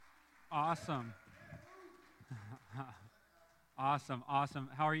Awesome. Awesome.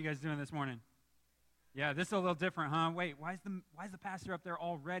 How are you guys doing this morning? Yeah, this is a little different, huh? Wait, why is the pastor up there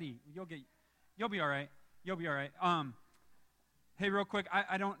already? You'll be all right. You'll be all right. Hey, real quick,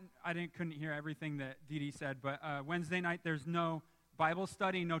 couldn't hear everything that Dee Dee said, but Wednesday night there's no Bible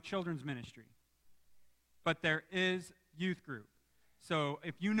study, no children's ministry, but there is youth group. So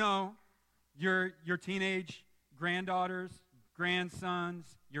if you know your teenage granddaughters,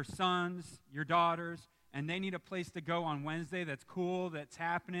 grandsons, your sons, your daughters, and they need a place to go on Wednesday that's cool, that's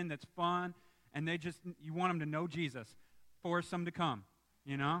happening, that's fun, and you want them to know Jesus, force them to come,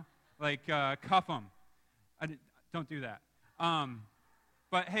 like cuff them. Don't do that.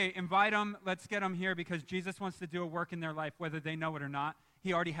 But hey, invite them. Let's get them here because Jesus wants to do a work in their life, whether they know it or not.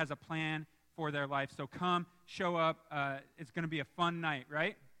 He already has a plan for their life. So come, show up. It's going to be a fun night,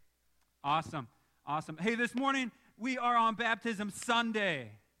 right? Awesome. Hey, this morning we are on Baptism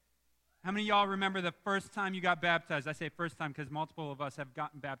Sunday. How many of y'all remember the first time you got baptized? I say first time because multiple of us have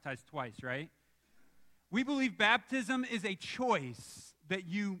gotten baptized twice, right? We believe baptism is a choice that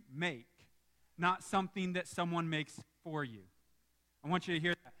you make, not something that someone makes for you. I want you to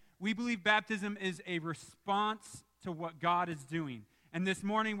hear that. We believe baptism is a response to what God is doing. And this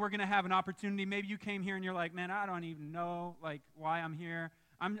morning we're going to have an opportunity. Maybe you came here and you're like, man, I don't even know why I'm here.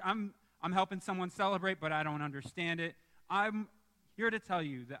 I'm helping someone celebrate, but I don't understand it. I'm here to tell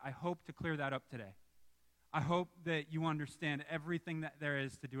you that I hope to clear that up today. I hope that you understand everything that there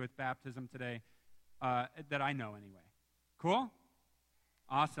is to do with baptism today, that I know anyway. Cool?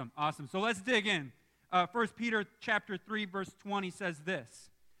 Awesome. So let's dig in. 1 Peter chapter 3, verse 20 says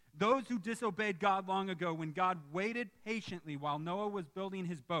this. Those who disobeyed God long ago, when God waited patiently while Noah was building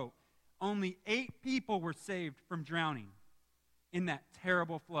his boat, only 8 people were saved from drowning in that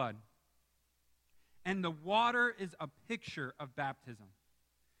terrible flood. And the water is a picture of baptism,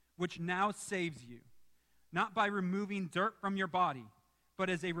 which now saves you, not by removing dirt from your body, but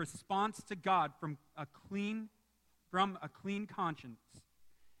as a response to God from a clean conscience.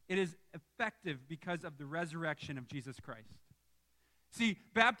 It is effective because of the resurrection of Jesus Christ. See,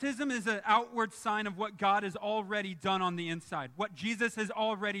 baptism is an outward sign of what God has already done on the inside, what Jesus has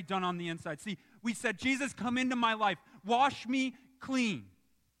already done on the inside. See, we said, Jesus, come into my life. Wash me clean.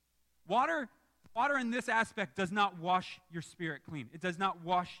 Water in this aspect does not wash your spirit clean. It does not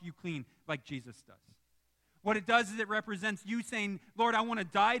wash you clean like Jesus does. What it does is it represents you saying, Lord, I want to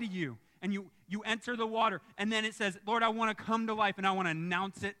die to you. And you enter the water. And then it says, Lord, I want to come to life and I want to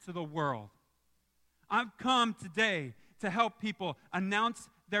announce it to the world. I've come today to help people announce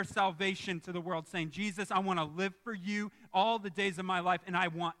their salvation to the world, saying, Jesus, I want to live for you all the days of my life, and I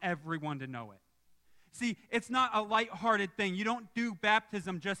want everyone to know it. See, it's not a lighthearted thing. You don't do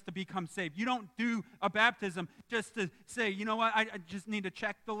baptism just to become saved. You don't do a baptism just to say, you know what, I just need to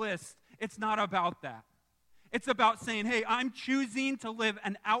check the list. It's not about that. It's about saying, hey, I'm choosing to live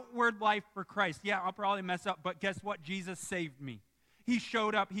an outward life for Christ. Yeah, I'll probably mess up, but guess what? Jesus saved me. He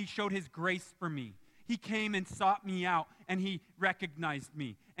showed up. He showed his grace for me. He came and sought me out, and he recognized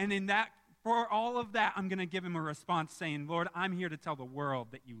me. And in that, for all of that, I'm going to give him a response saying, Lord, I'm here to tell the world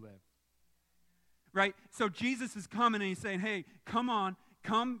that you live. Right? So Jesus is coming, and he's saying, hey, come on,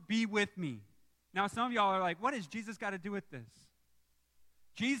 come be with me. Now, some of y'all are like, what has Jesus got to do with this?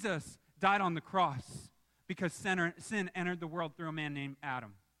 Jesus died on the cross because sin entered the world through a man named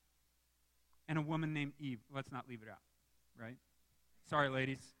Adam and a woman named Eve. Let's not leave it out, right? Sorry,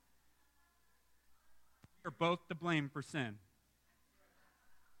 ladies. You're both to blame for sin.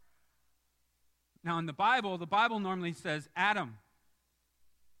 Now, in the Bible normally says Adam.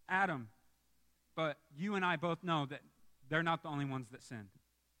 But you and I both know that they're not the only ones that sinned.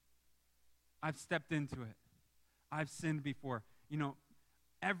 I've stepped into it. I've sinned before.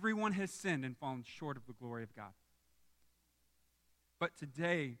 Everyone has sinned and fallen short of the glory of God. But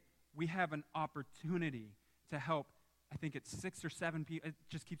today, we have an opportunity to help, I think it's 6 or 7 people, it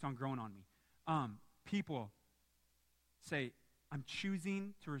just keeps on growing on me. People say, I'm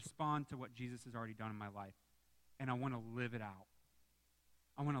choosing to respond to what Jesus has already done in my life, and I want to live it out.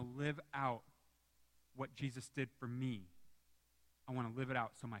 I want to live out what Jesus did for me. I want to live it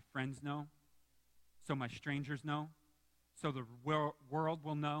out so my friends know, so my strangers know, so the world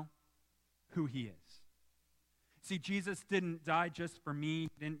will know who he is. See, Jesus didn't die just for me,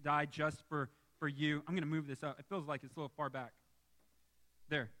 didn't die just for you. I'm going to move this up. It feels like it's a little far back.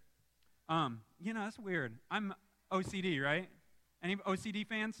 There. That's weird. I'm OCD, right? Any OCD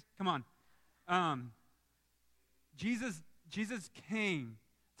fans? Come on. Jesus came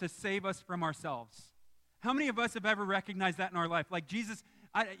to save us from ourselves. How many of us have ever recognized that in our life? Like Jesus,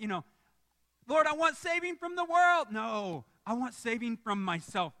 Lord, I want saving from the world. No, I want saving from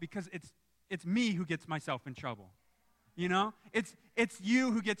myself because it's me who gets myself in trouble. You know? It's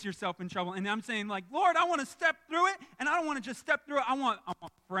you who gets yourself in trouble. And I'm saying, like, Lord, I want to step through it, and I don't want to just step through it. I want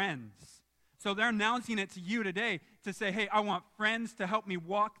friends. So they're announcing it to you today to say, hey, I want friends to help me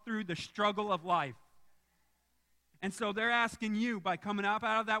walk through the struggle of life. And so they're asking you, by coming up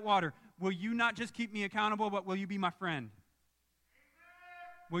out of that water, will you not just keep me accountable, but will you be my friend?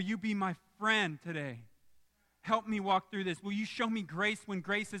 Will you be my friend today? Help me walk through this. Will you show me grace when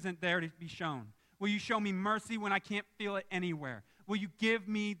grace isn't there to be shown? Will you show me mercy when I can't feel it anywhere? Will you give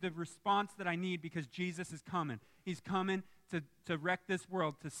me the response that I need because Jesus is coming? He's coming to wreck this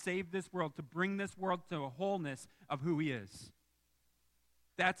world, to save this world, to bring this world to a wholeness of who he is.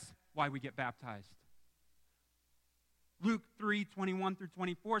 That's why we get baptized. Luke 3:21 through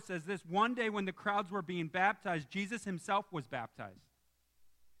 24 says this, one day when the crowds were being baptized, Jesus himself was baptized.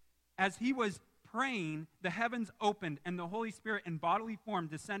 As he was praying, the heavens opened, and the Holy Spirit in bodily form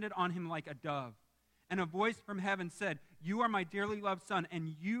descended on him like a dove. And a voice from heaven said, you are my dearly loved Son,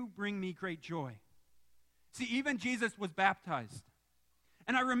 and you bring me great joy. See, even Jesus was baptized.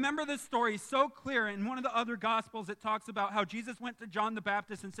 And I remember this story so clear. In one of the other Gospels, it talks about how Jesus went to John the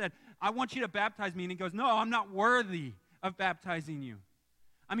Baptist and said, I want you to baptize me. And he goes, no, I'm not worthy of baptizing you.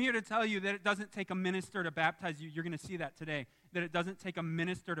 I'm here to tell you that it doesn't take a minister to baptize you. You're going to see that today, that it doesn't take a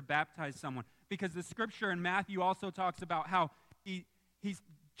minister to baptize someone. Because the scripture in Matthew also talks about how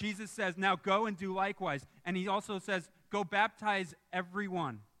Jesus says, now go and do likewise. And he also says, go baptize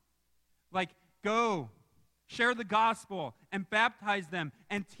everyone. Like, go, share the gospel, and baptize them,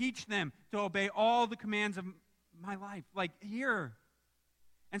 and teach them to obey all the commands of my life. Like, here.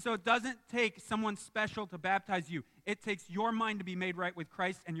 And so it doesn't take someone special to baptize you. It takes your mind to be made right with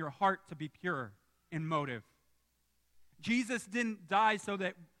Christ and your heart to be pure in motive. Jesus didn't die so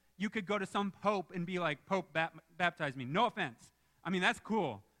that you could go to some pope and be like, Pope, baptize me. No offense. I mean, that's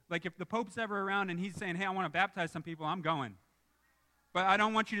cool. Like, if the Pope's ever around and he's saying, hey, I want to baptize some people, I'm going. But I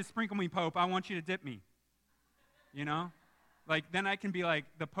don't want you to sprinkle me, Pope. I want you to dip me. You know? Like, then I can be like,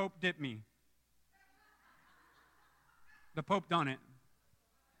 the Pope dipped me. The Pope done it.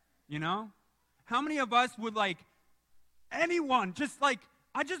 You know? How many of us would, like, anyone, just like,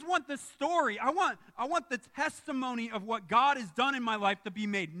 I just want the story. I want the testimony of what God has done in my life to be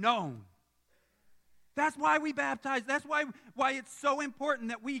made known. That's why we baptize. That's why it's so important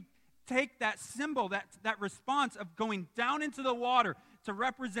that we take that symbol, that response of going down into the water to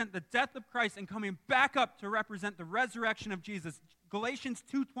represent the death of Christ and coming back up to represent the resurrection of Jesus. Galatians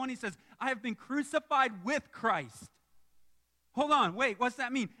 2:20 says, I have been crucified with Christ. Hold on, wait, what's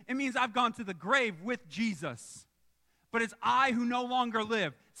that mean? It means I've gone to the grave with Jesus. But it's I who no longer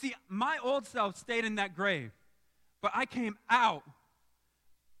live. See, my old self stayed in that grave, but I came out.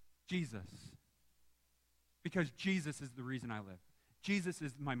 Jesus. Because Jesus is the reason I live. Jesus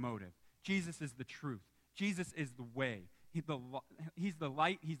is my motive. Jesus is the truth. Jesus is the way. He's the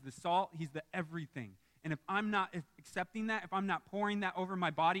light. He's the salt. He's the everything. And if I'm not accepting that, if I'm not pouring that over my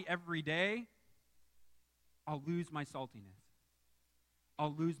body every day, I'll lose my saltiness.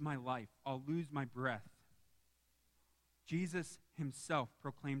 I'll lose my life. I'll lose my breath. Jesus himself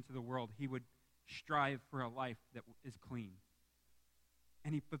proclaimed to the world he would strive for a life that is clean.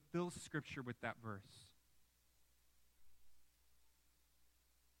 And he fulfills Scripture with that verse.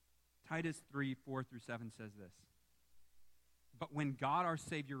 Titus 3:4 through 7 says this. But when God our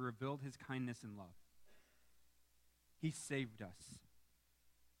Savior revealed his kindness and love, he saved us.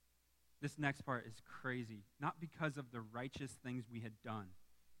 This next part is crazy. Not because of the righteous things we had done,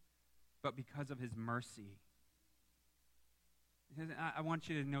 but because of his mercy. I want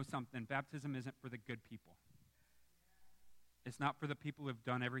you to know something. Baptism isn't for the good people. It's not for the people who have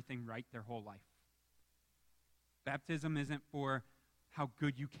done everything right their whole life. Baptism isn't for how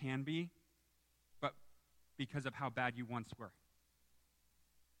good you can be, but because of how bad you once were.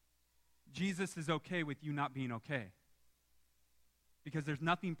 Jesus is okay with you not being okay. Because there's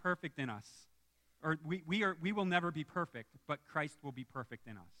nothing perfect in us. Or we will never be perfect, but Christ will be perfect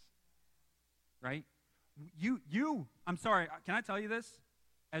in us. Right? I'm sorry, can I tell you this?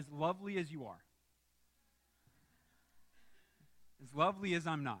 As lovely as you are. As lovely as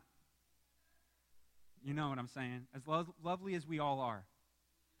I'm not. You know what I'm saying? As lovely as we all are,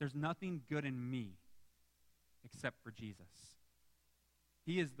 there's nothing good in me except for Jesus.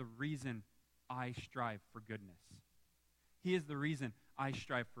 He is the reason I strive for goodness. He is the reason I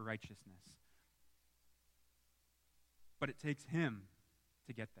strive for righteousness. But it takes him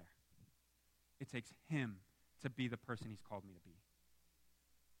to get there. It takes him to be the person he's called me to be.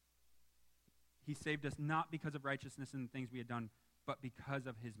 He saved us not because of righteousness and the things we had done, but because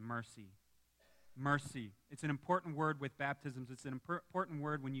of his mercy. Mercy. It's an important word with baptisms. It's an important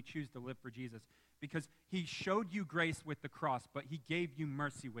word when you choose to live for Jesus, because he showed you grace with the cross, but he gave you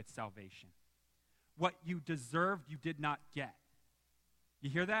mercy with salvation. What you deserved, you did not get. You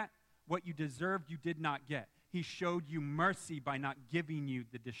hear that? What you deserved, you did not get. He showed you mercy by not giving you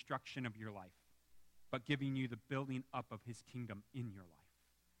the destruction of your life, but giving you the building up of his kingdom in your life.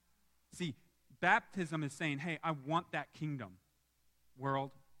 See, baptism is saying, hey, I want that kingdom,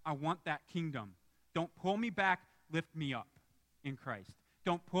 world. I want that kingdom. Don't pull me back, lift me up in Christ.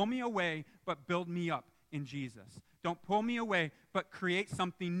 Don't pull me away, but build me up in Jesus. Don't pull me away, but create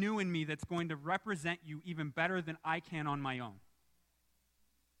something new in me that's going to represent you even better than I can on my own.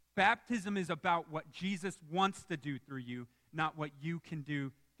 Baptism is about what Jesus wants to do through you, not what you can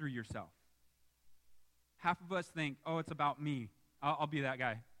do through yourself. Half of us think, oh, it's about me. I'll be that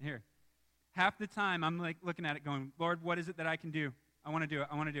guy. Here. Half the time, I'm like looking at it going, Lord, what is it that I can do? I want to do it.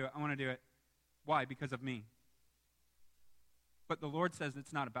 I want to do it. I want to do it. Why? Because of me. But the Lord says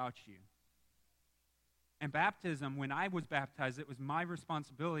it's not about you. And baptism, when I was baptized, it was my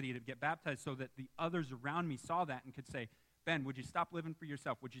responsibility to get baptized so that the others around me saw that and could say, Ben, would you stop living for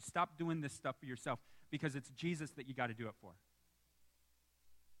yourself? Would you stop doing this stuff for yourself? Because it's Jesus that you got to do it for.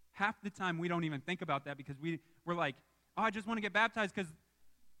 Half the time we don't even think about that because we're like, oh, I just want to get baptized because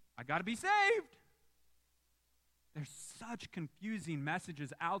I got to be saved. There's such confusing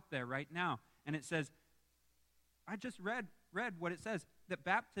messages out there right now. And it says, I just read what it says, that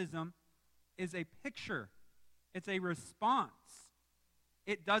baptism is a picture. It's a response.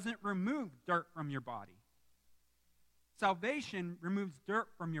 It doesn't remove dirt from your body. Salvation removes dirt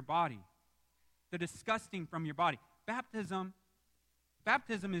from your body, the disgusting from your body. Baptism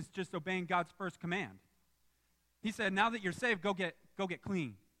is just obeying God's first command. He said, now that you're saved, go get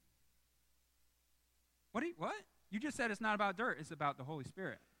clean. What? You just said it's not about dirt. It's about the Holy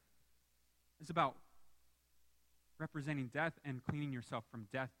Spirit. It's about representing death and cleaning yourself from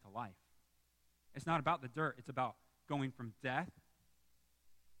death to life. It's not about the dirt. It's about going from death,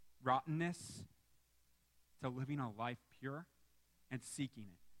 rottenness, to living a life pure and seeking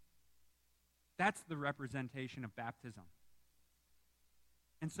it. That's the representation of baptism.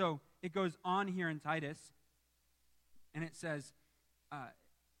 And so it goes on here in Titus, and it says,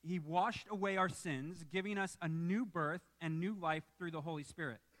 he washed away our sins, giving us a new birth and new life through the Holy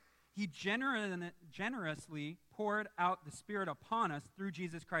Spirit. He generously poured out the Spirit upon us through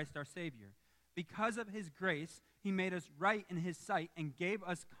Jesus Christ our Savior. Because of his grace, he made us right in his sight and gave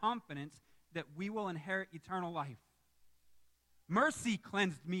us confidence that we will inherit eternal life. Mercy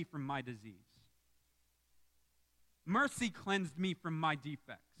cleansed me from my disease. Mercy cleansed me from my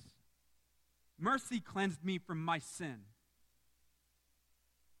defects. Mercy cleansed me from my sin.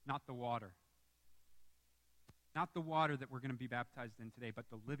 Not the water. Not the water that we're going to be baptized in today, but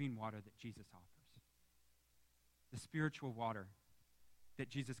the living water that Jesus offers. The spiritual water that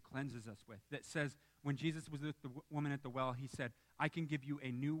Jesus cleanses us with. That says, when Jesus was with the woman at the well, he said, I can give you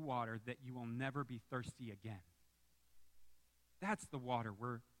a new water that you will never be thirsty again. That's the water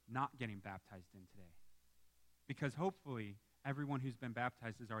we're not getting baptized in today. Because hopefully, everyone who's been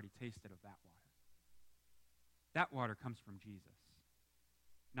baptized has already tasted of that water. That water comes from Jesus,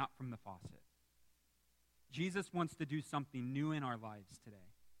 not from the faucet. Jesus wants to do something new in our lives today.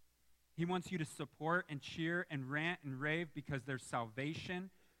 He wants you to support and cheer and rant and rave because there's salvation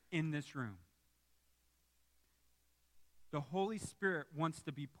in this room. The Holy Spirit wants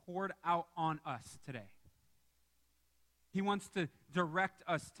to be poured out on us today. He wants to direct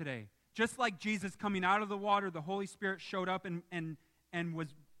us today. Just like Jesus coming out of the water, the Holy Spirit showed up and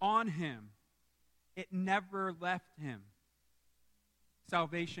was on him. It never left him.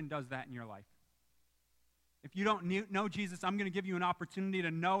 Salvation does that in your life. If you don't know Jesus, I'm going to give you an opportunity to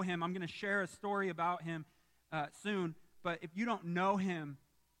know him. I'm going to share a story about him soon. But if you don't know him,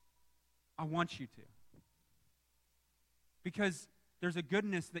 I want you to. Because there's a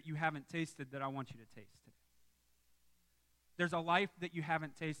goodness that you haven't tasted that I want you to taste today. There's a life that you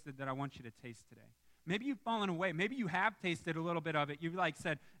haven't tasted that I want you to taste today. Maybe you've fallen away. Maybe you have tasted a little bit of it. You've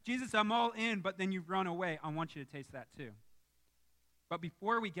said, Jesus, I'm all in, but then you've run away. I want you to taste that too. But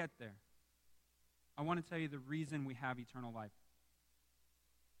before we get there, I want to tell you the reason we have eternal life.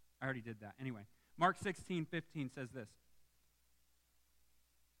 I already did that. Anyway, Mark 16:15 says this.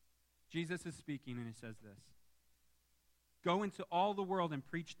 Jesus is speaking and he says this. Go into all the world and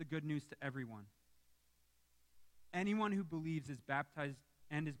preach the good news to everyone. Anyone who believes is baptized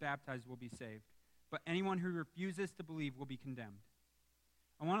will be saved. But anyone who refuses to believe will be condemned.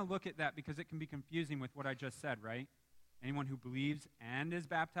 I want to look at that because it can be confusing with what I just said, right? Anyone who believes and is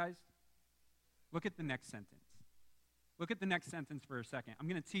baptized. Look at the next sentence. Look at the next sentence for a second. I'm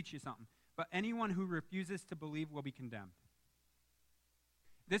going to teach you something. but anyone who refuses to believe will be condemned.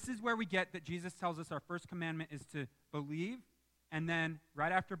 This is where we get that Jesus tells us our first commandment is to believe, and then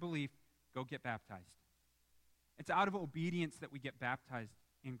right after belief, go get baptized. It's out of obedience that we get baptized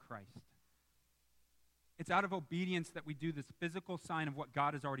in Christ. It's out of obedience that we do this physical sign of what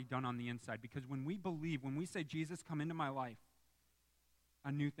God has already done on the inside. Because when we believe, when we say, Jesus, come into my life,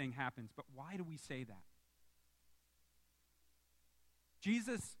 a new thing happens. But why do we say that?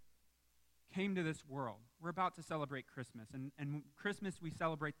 Jesus came to this world. We're about to celebrate Christmas. And Christmas, we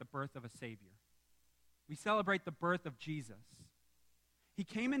celebrate the birth of a Savior. We celebrate the birth of Jesus. He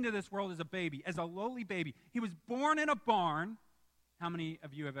came into this world as a baby, as a lowly baby. He was born in a barn. How many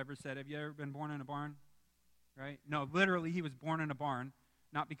of you have ever said, have you ever been born in a barn? Right? No, literally, he was born in a barn,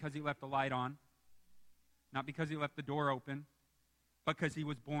 not because he left the light on, not because he left the door open, but because he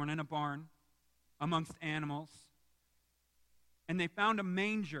was born in a barn amongst animals. And they found a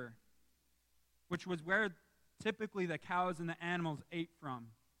manger, which was where typically the cows and the animals ate from.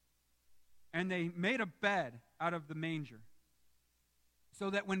 And they made a bed out of the manger so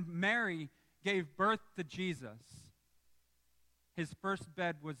that when Mary gave birth to Jesus, his first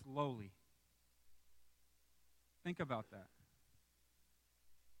bed was lowly. Think about that.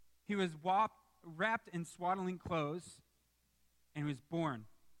 He was wrapped in swaddling clothes, and he was born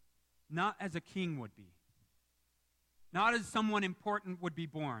not as a king would be, not as someone important would be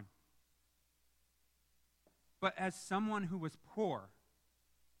born, but as someone who was poor,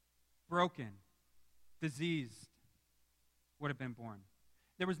 broken, diseased would have been born.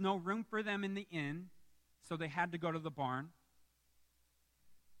 There was no room for them in the inn, so they had to go to the barn,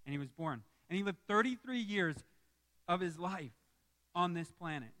 and he was born. And he lived 33 years of his life on this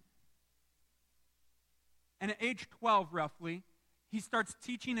planet. And at age 12, roughly, he starts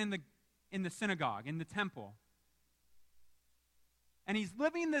teaching in the synagogue, in the temple. And he's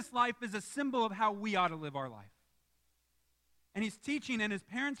living this life as a symbol of how we ought to live our life. And he's teaching, and his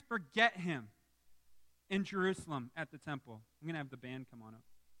parents forget him in Jerusalem at the temple. I'm going to have the band come on up.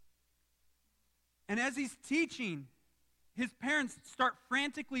 And as he's teaching, his parents start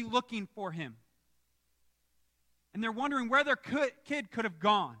frantically looking for him. And they're wondering where their kid could have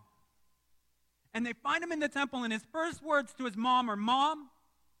gone. And they find him in the temple, and his first words to his mom are, "Mom,"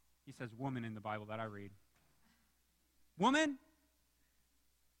 he says woman in the Bible that I read. "Woman,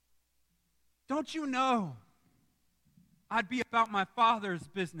 don't you know I'd be about my Father's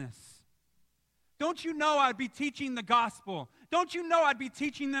business? Don't you know I'd be teaching the gospel? Don't you know I'd be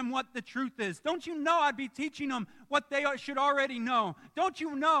teaching them what the truth is? Don't you know I'd be teaching them what they should already know? Don't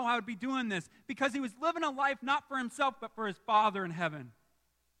you know I would be doing this?" Because he was living a life not for himself, but for his Father in heaven.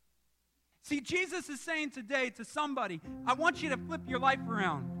 See, Jesus is saying today to somebody, I want you to flip your life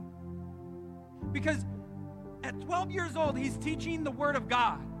around. Because at 12 years old, he's teaching the Word of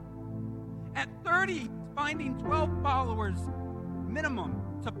God. At 30, he's finding 12 followers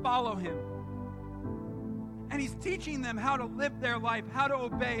minimum to follow him. And he's teaching them how to live their life, how to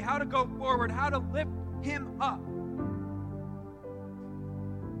obey, how to go forward, how to lift him up.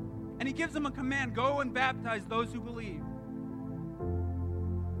 And he gives them a command, go and baptize those who believe.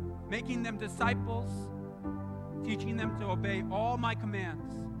 Making them disciples, teaching them to obey all my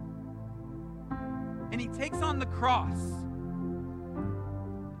commands. And he takes on the cross.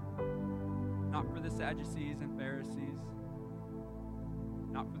 Not for the Sadducees and Pharisees,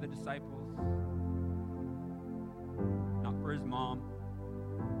 not for the disciples, not for his mom.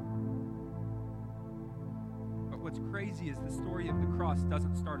 But what's crazy is the story of the cross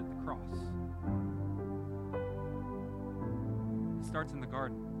doesn't start at the cross. It starts in the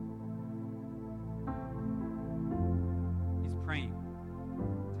garden. He's praying,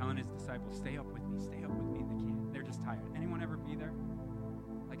 telling his disciples, stay up with me in the camp. They're just tired. Anyone ever be there?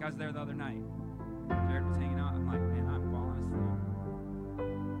 Like I was there the other night. Jared was hanging out. I'm like, man, I'm falling asleep.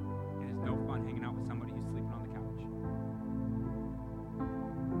 It is no fun hanging out with somebody who's sleeping on the couch.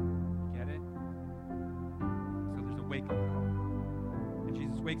 Get it? So there's a wake-up call. And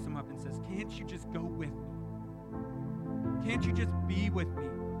Jesus wakes him up and says, can't you just go with me? Can't you just be with me?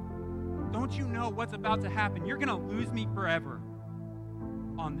 Don't you know what's about to happen? You're going to lose me forever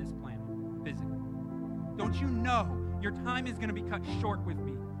on this planet, physically. Don't you know your time is going to be cut short with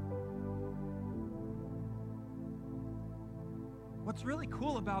me? What's really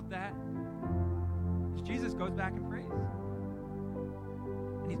cool about that is Jesus goes back and prays.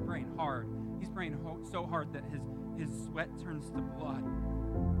 And he's praying hard. He's praying so hard that his sweat turns to blood.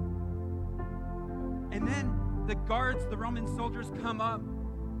 And then the guards, the Roman soldiers, come up.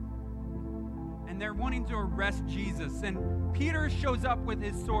 And they're wanting to arrest Jesus. And Peter shows up with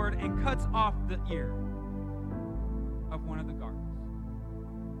his sword and cuts off the ear of one of the guards.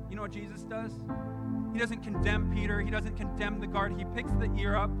 You know what Jesus does? He doesn't condemn Peter. He doesn't condemn the guard. He picks the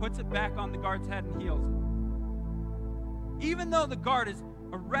ear up, puts it back on the guard's head, and heals it. Even though the guard is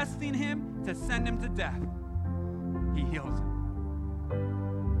arresting him to send him to death, he heals him.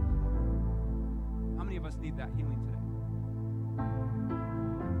 How many of us need that healing today?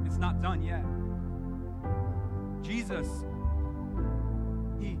 It's not done yet. Jesus,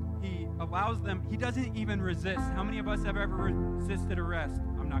 he allows them. He doesn't even resist. How many of us have ever resisted arrest?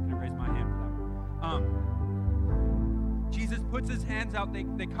 I'm not going to raise my hand for that one. Jesus puts his hands out. They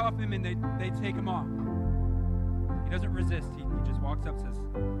cuff him and they take him off. He doesn't resist. He just walks up and says,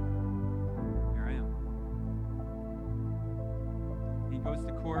 "Here I am." He goes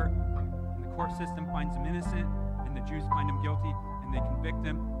to court, and the court system finds him innocent, and the Jews find him guilty, and they convict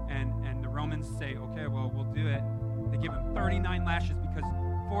him, and the Romans say, "Okay, well, we'll do it." They give him 39 lashes because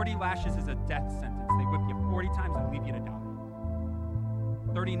 40 lashes is a death sentence. They whip you 40 times and leave you to die.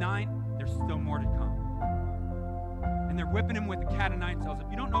 39, there's still more to come. And they're whipping him with a cat of nine tails. If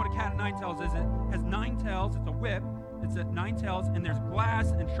you don't know what a cat of nine tails is, it has 9 tails. It's a whip. It's at 9 tails, and there's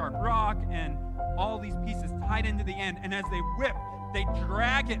glass and sharp rock and all these pieces tied into the end. And as they whip, they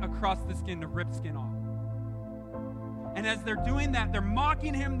drag it across the skin to rip skin off. And as they're doing that, they're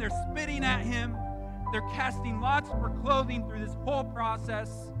mocking him. They're spitting at him. They're casting lots for clothing through this whole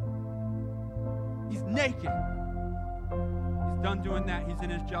process. He's naked. He's done doing that. He's in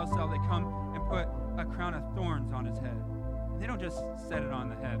his jail cell. They come and put a crown of thorns on his head. They don't just set it on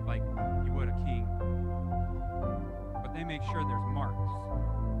the head like you would a king. But they make sure there's marks.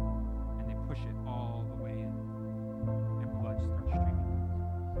 And they push it all the way in. And blood starts streaming.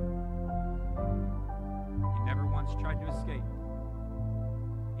 He never once tried to escape.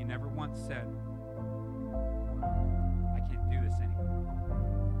 He never once said, "I can't do this anymore."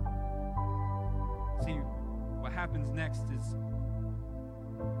 See, what happens next is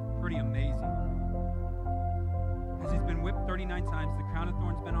pretty amazing. As he's been whipped 39 times, the crown of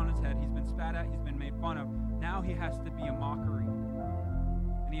thorns been on his head, he's been spat at, he's been made fun of. Now he has to be a mockery.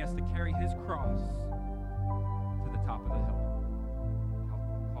 And he has to carry his cross to the top of the hill,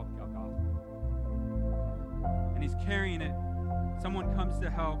 called Golgotha. And he's carrying it. Someone comes to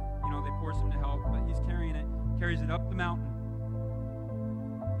help. They force him to help, but he's carrying it, carries it up the mountain,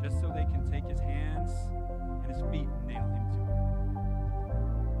 just so they can take his hands and his feet and nail him to it.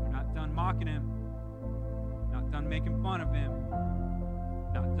 They're not done mocking him, not done making fun of him,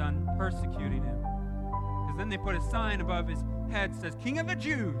 not done persecuting him. Because then they put a sign above his head that says, "King of the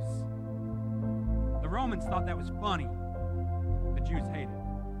Jews." The Romans thought that was funny. The Jews hated it.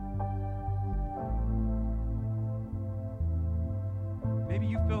 Maybe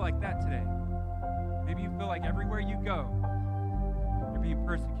you feel like that today. Maybe you feel like everywhere you go, you're being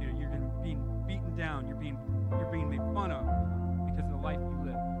persecuted, you're being beaten down, you're being made fun of because of the life you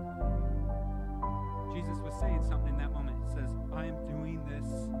live. Jesus was saying something in that moment. He says, "I am doing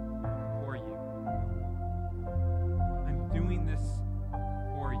this for you. I'm doing this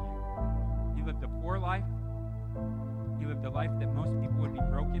for you." He lived a poor life. He lived a life that most people would be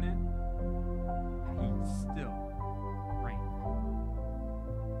broken in. And he still reigned.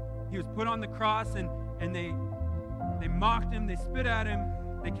 He was put on the cross, and they mocked him, they spit at him,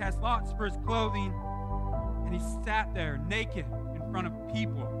 they cast lots for his clothing, and he sat there naked in front of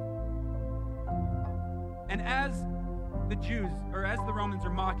people. And as the Jews, or as the Romans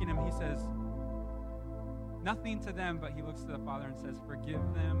are mocking him, he says nothing to them, but he looks to the Father and says,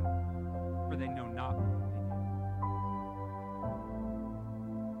 "Forgive them, for they know not what they do."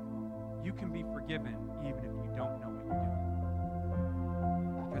 You can be forgiven even if you don't know what you're doing,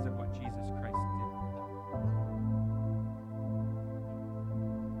 because of what Jesus Christ did.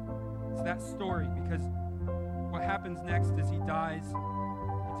 It's that story, because what happens next is he dies,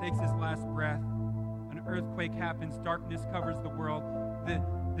 he takes his last breath, an earthquake happens, darkness covers the world,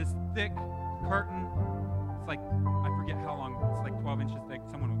 this thick curtain, it's like, I forget how long, it's like 12 inches thick,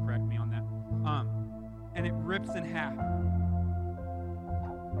 someone will correct me on that, and it rips in half.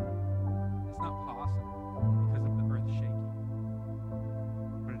 It's not possible because of the earth shaking,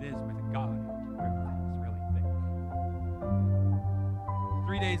 but it is with a God who can rip things really thick.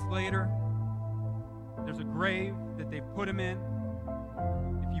 3 days later, there's a grave that they put him in.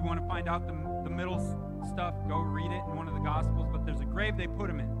 If you want to find out the middle stuff, go read it in one of the Gospels, but there's a grave they put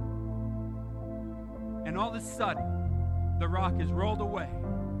him in. And all of a sudden, the rock is rolled away,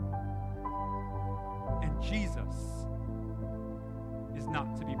 and Jesus is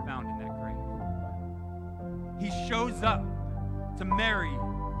not to be found in that grave. He shows up to Mary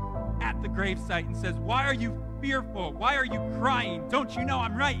at the gravesite and says, "Why are you fearful? Why are you crying? Don't you know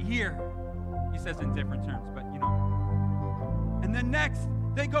I'm right here?" He says in different terms, but you know. And then next,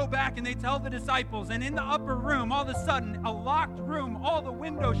 They go back and they tell the disciples, and in the upper room, all of a sudden, a locked room, all the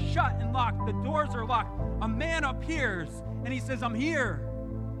windows shut and locked, the doors are locked. A man appears, and he says, I'm here.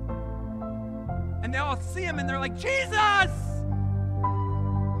 And they all see him, and they're like, Jesus!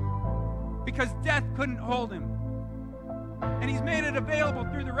 Because death couldn't hold him. And he's made it available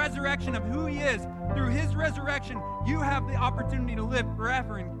through the resurrection of who he is. Through his resurrection, you have the opportunity to live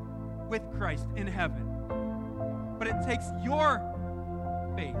forever with Christ in heaven. But it takes your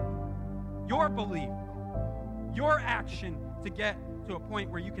faith, your belief, your action to get to a point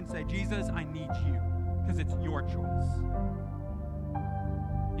where you can say, Jesus, I need you, because it's your choice.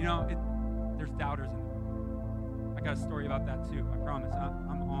 You know, there's doubters in the room. I got a story about that too, I promise.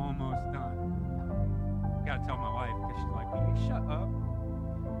 I'm almost done. I got to tell my wife, because she's like, will you shut up?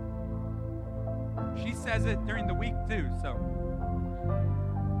 She says it during the week too, so.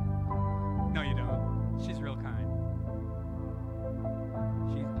 No, you don't. She's real kind.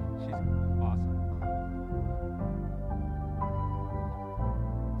 She's awesome.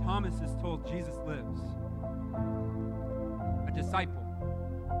 Thomas is told Jesus lives. A disciple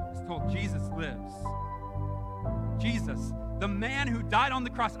is told Jesus lives. Jesus, the man who died on the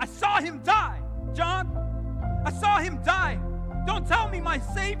cross. I saw him die, John. I saw him die. Don't tell me my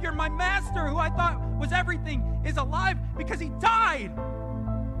Savior, my Master, who I thought was everything, is alive, because he died.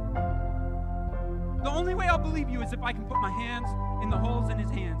 The only way I'll believe you is if I can put my hands in the holes in his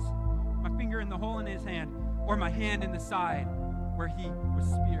hands, my finger in the hole in his hand, or my hand in the side where he was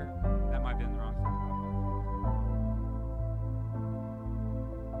speared. That might have been the wrong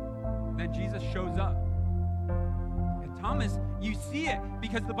side. Then Jesus shows up. And Thomas, you see it,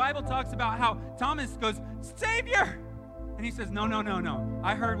 because the Bible talks about how Thomas goes, Savior! And he says, no.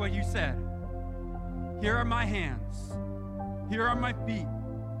 I heard what you said. Here are my hands. Here are my feet.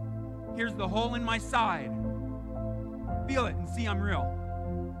 Here's the hole in my side. Feel it and see I'm real.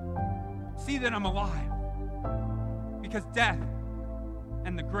 See that I'm alive. Because death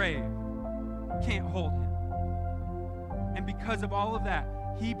and the grave can't hold him. And because of all of that,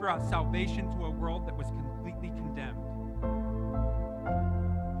 he brought salvation to a world that was completely condemned.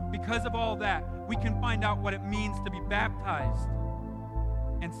 Because of all that, we can find out what it means to be baptized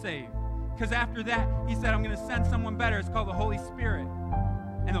and saved. Because after that, he said, I'm going to send someone better. It's called the Holy Spirit.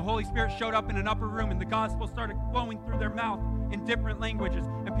 And the Holy Spirit showed up in an upper room, and the gospel started flowing through their mouth in different languages.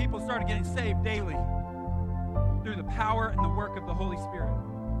 And people started getting saved daily through the power and the work of the Holy Spirit.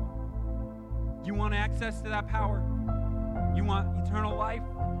 You want access to that power? You want eternal life?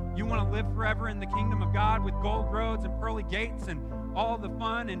 You want to live forever in the kingdom of God with gold roads and pearly gates and all the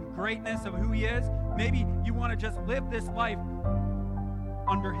fun and greatness of who he is? Maybe you want to just live this life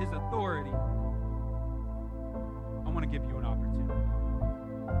under his authority. I want to give you an opportunity.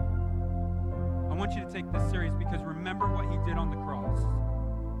 I want you to take this serious, because remember what he did on the cross.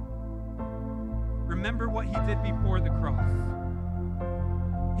 Remember what he did before the cross.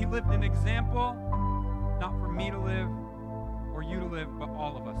 He lived an example, not for me to live or you to live, but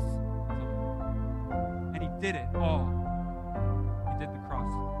all of us to live. And he did it all. He did the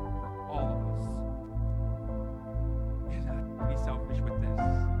cross for all of us. He did not be selfish with this,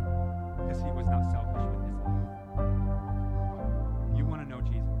 because he was not selfish with his life. You want to know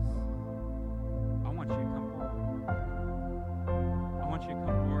Jesus? I want you to come forward. I want you to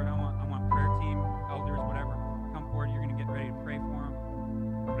come forward. I want prayer team, elders, whatever. Come forward. You're going to get ready to pray for him.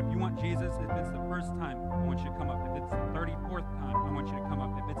 But if you want Jesus, if it's the first time, I want you to come up. If it's the 34th time, I want you to come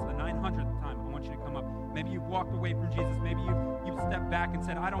up. If it's the 900th time, I want you to come up. Maybe you've walked away from Jesus. Maybe you've stepped back and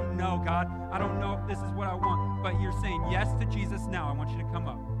said, I don't know, God. I don't know if this is what I want. But you're saying yes to Jesus now. I want you to come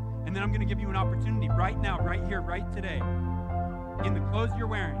up. And then I'm going to give you an opportunity right now, right here, right today. In the clothes you're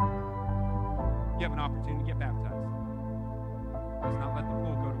wearing, you have an opportunity to get baptized. Let's not let the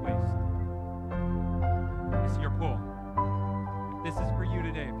pool go to waste. This is your pool. If this is for you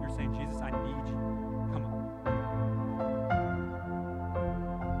today, if you're saying, Jesus, I need you, come on.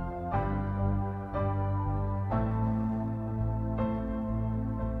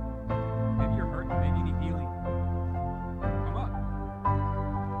 Maybe you're hurting, maybe you need healing. Come up.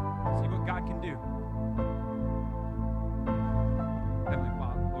 See what God can do. Heavenly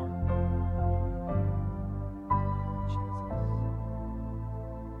Father, Lord. Jesus.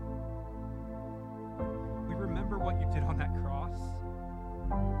 We remember what you did on that cross.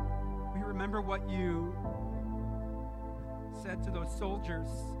 We remember what you said to those soldiers.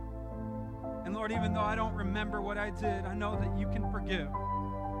 And Lord, even though I don't remember what I did, I know that you can forgive.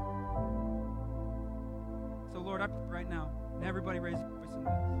 So Lord, I pray right now, and everybody raise your voice in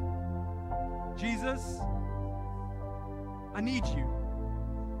this. Jesus, I need you.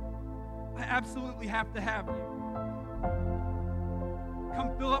 I absolutely have to have you.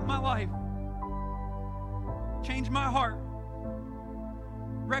 Come fill up my life. Change my heart.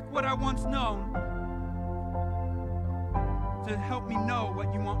 Wreck what I once known to help me know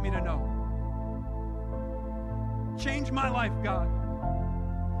what you want me to know. Change my life, God.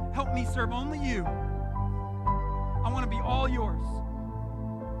 Help me serve only you. I want to be all yours.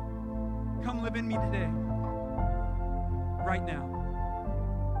 Come live in me today, right now.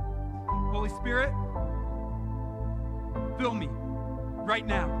 Holy Spirit, fill me right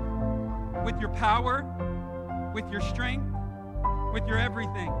now with your power, with your strength, with your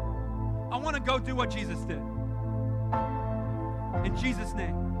everything. I want to go do what Jesus did. In Jesus'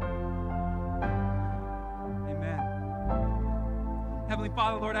 name, amen. Heavenly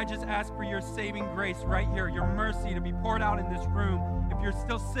Father, Lord, I just ask for your saving grace right here, your mercy to be poured out in this room. If you're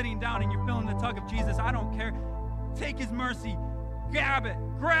still sitting down and you're feeling the tug of Jesus, I don't care. Take his mercy, grab it,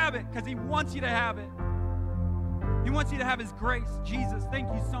 because he wants you to have it. He wants you to have his grace. Jesus, thank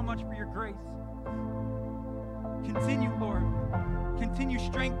you so much for your grace. Continue, Lord. Continue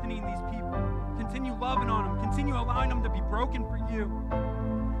strengthening these people. Continue loving on them. Continue allowing them to be broken for you.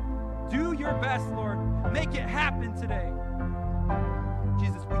 Do your best, Lord. Make it happen today.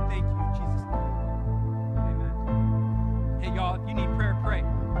 Jesus, we thank you in Jesus' name. Amen. Hey, y'all, if you need prayer, pray.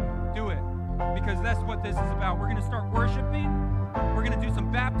 Do it. Because that's what this is about. We're going to start worshiping. We're going to do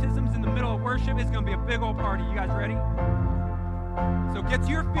some baptisms in the middle of worship. It's going to be a big old party. You guys ready? So get to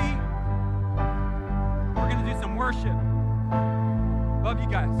your feet. We're going to do some worship. Love you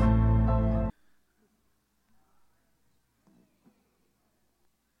guys.